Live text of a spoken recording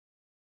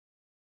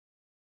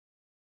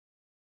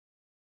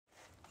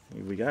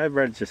Here we go,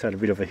 Brad's just had a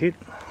bit of a hit.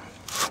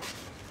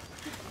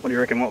 What do you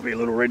reckon might be a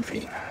little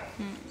redfin?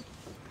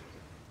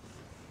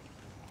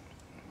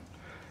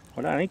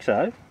 I don't think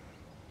so.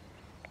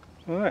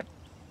 Alright.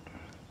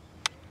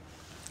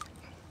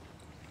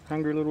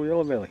 Hungry little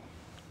yellow belly.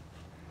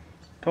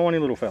 Tiny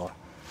little fella.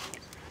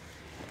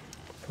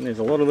 And there's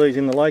a lot of these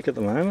in the lake at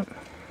the moment.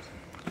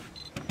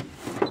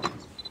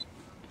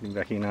 Get him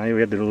back in here.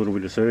 We had to do a little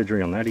bit of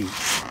surgery on that. He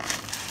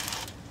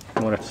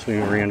might have to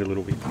swing around a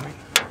little bit.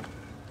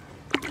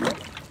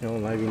 No,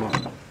 maybe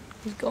not.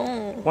 He's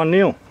gone.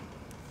 1-0.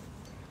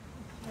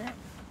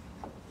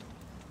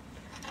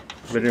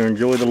 Better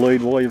enjoy the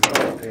lead while you've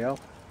got it, Al.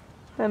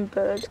 And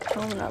birds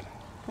coming up.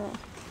 Oh.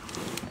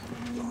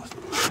 Nice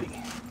little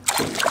thing.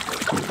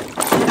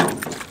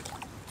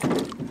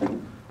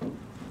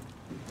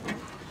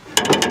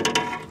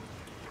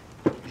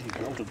 He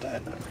bolted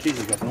that. Jeez,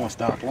 he's got nice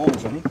dark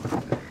lines, hasn't he?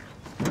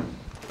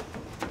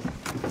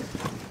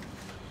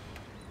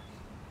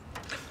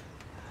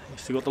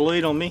 He's still got the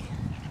lead on me.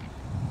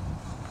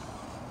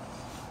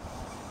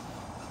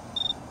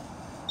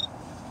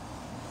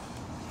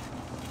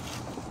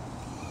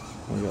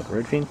 We got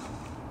redfin.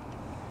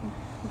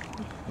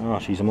 Oh,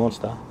 she's a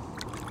monster.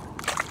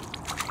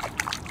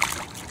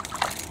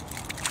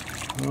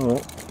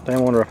 Oh,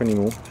 don't wind her up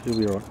anymore. She'll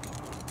be alright.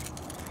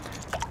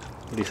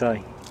 What do you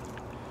say?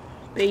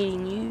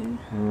 Beating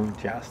you.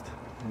 Just.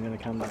 I'm going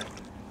to come back.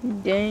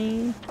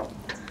 Dang.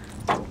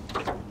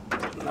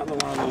 Another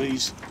one of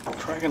these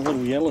cracking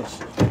little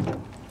yellas.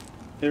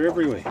 They're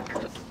everywhere.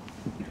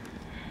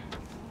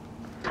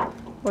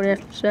 What do you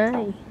have to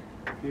say?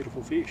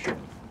 Beautiful fish.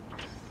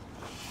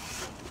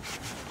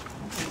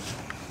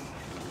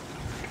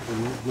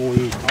 More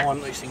years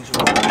time, these things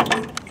are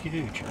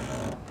huge.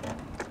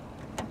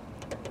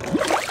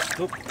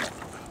 Look.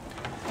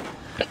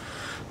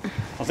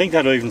 I think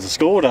that evens the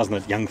score, doesn't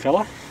it, young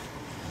fella?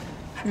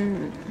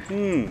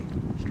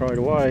 Straight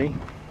away.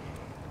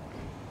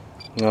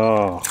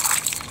 Oh.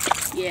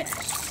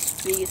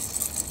 Yes.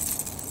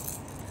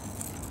 Biggest.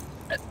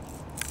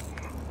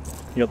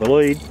 You got the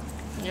lead.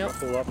 Yep.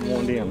 Pull up and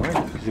wind down, mate.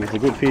 Because if it's a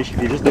good fish, if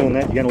you're just doing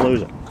that, you're going to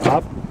lose it.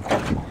 Up.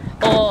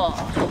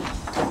 Oh.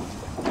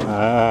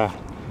 Ah,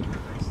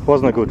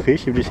 wasn't a good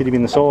fish, you've just hit him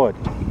in the side.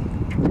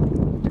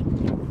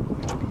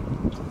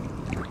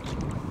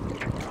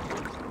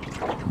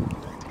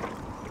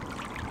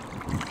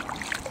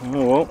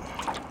 Oh well,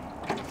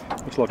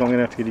 looks like I'm going to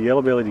have to get a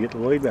yellow belly to get the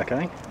lead back, eh?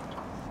 I'm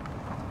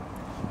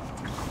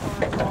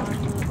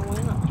the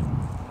winner.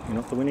 You're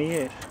not the winner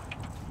yet.